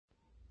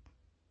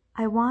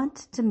I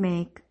want to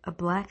make a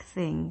black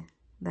thing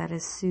that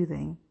is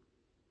soothing,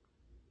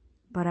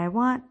 but I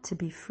want to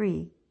be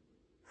free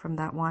from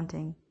that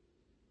wanting.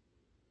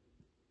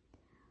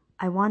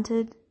 I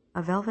wanted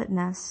a velvet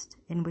nest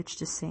in which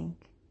to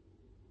sink,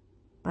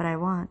 but I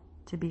want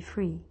to be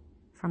free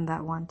from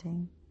that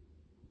wanting.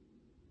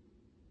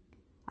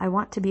 I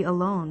want to be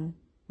alone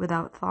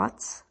without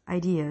thoughts,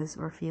 ideas,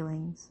 or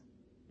feelings.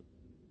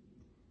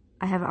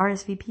 I have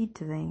RSVP'd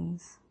to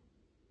things,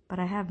 but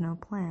I have no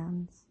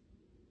plans.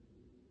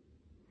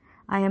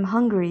 I am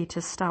hungry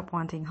to stop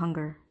wanting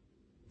hunger.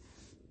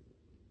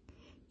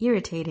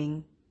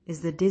 Irritating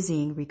is the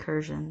dizzying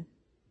recursion.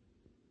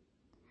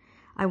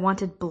 I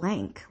wanted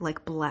blank,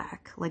 like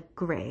black, like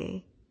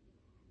gray,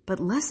 but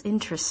less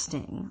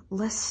interesting,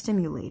 less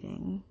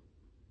stimulating.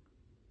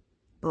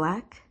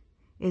 Black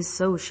is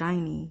so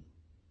shiny,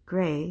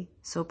 gray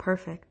so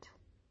perfect.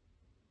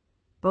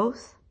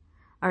 Both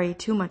are a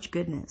too much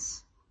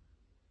goodness.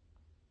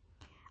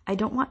 I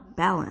don't want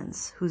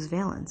balance whose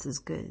valence is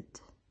good.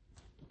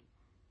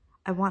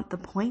 I want the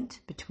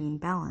point between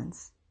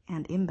balance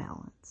and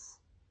imbalance.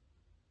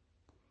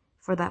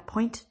 For that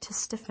point to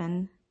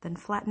stiffen, then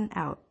flatten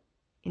out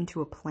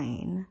into a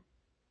plane.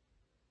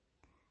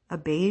 A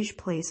beige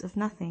place of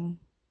nothing,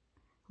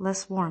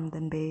 less warm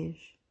than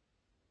beige.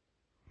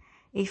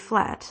 A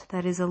flat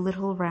that is a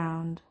little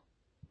round,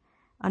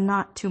 a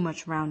not too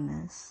much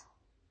roundness.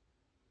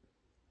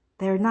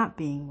 There not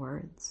being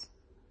words.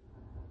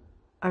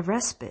 A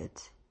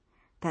respite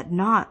that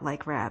not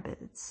like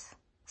rabbits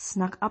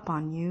snuck up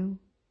on you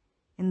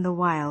in the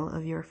while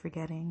of your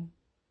forgetting.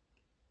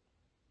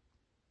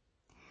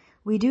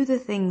 We do the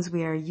things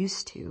we are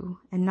used to,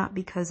 and not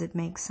because it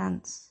makes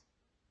sense.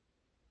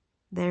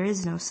 There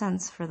is no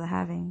sense for the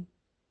having.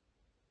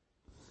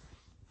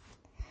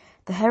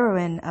 The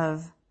heroine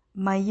of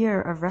My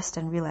Year of Rest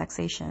and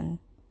Relaxation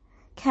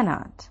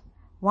cannot,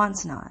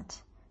 wants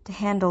not, to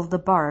handle the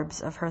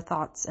barbs of her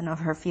thoughts and of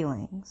her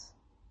feelings.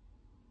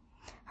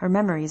 Her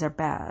memories are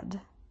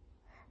bad.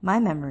 My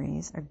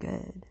memories are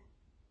good.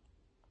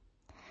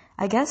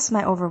 I guess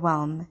my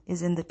overwhelm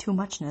is in the too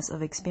muchness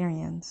of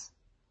experience.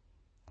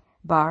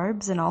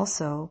 Barbs and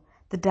also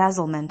the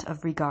dazzlement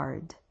of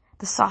regard,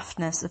 the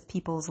softness of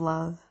people's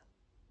love.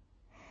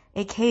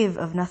 A cave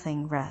of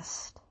nothing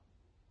rest.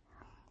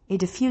 A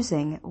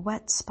diffusing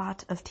wet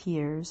spot of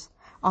tears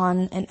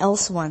on an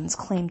else one's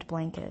claimed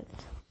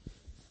blanket.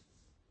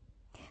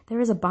 There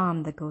is a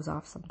bomb that goes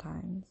off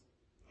sometimes.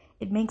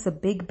 It makes a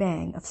big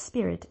bang of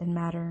spirit and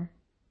matter.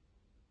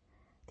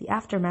 The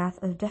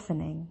aftermath of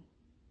deafening.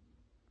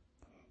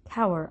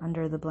 Cower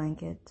under the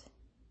blanket.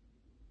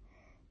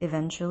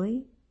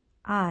 Eventually,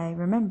 I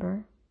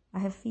remember I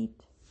have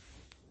feet.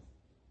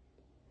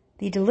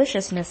 The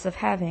deliciousness of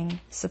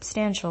having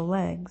substantial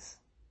legs.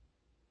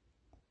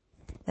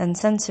 Then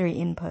sensory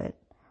input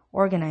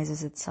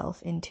organizes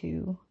itself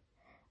into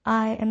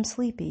I am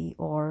sleepy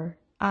or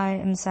I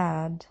am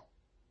sad.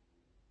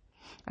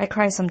 I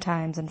cry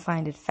sometimes and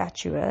find it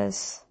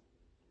fatuous.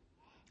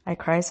 I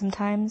cry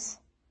sometimes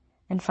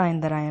and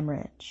find that I am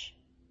rich.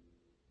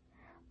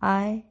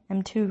 I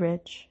am too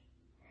rich.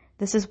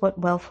 This is what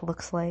wealth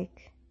looks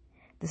like.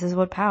 This is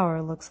what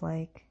power looks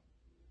like.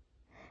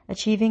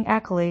 Achieving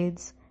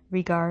accolades,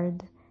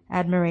 regard,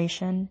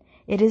 admiration,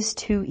 it is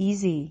too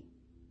easy.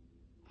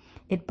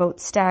 It both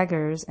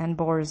staggers and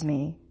bores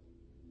me.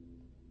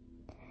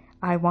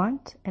 I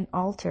want an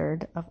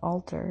altered of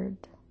altered,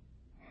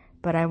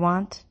 but I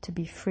want to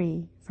be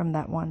free from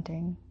that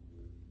wanting.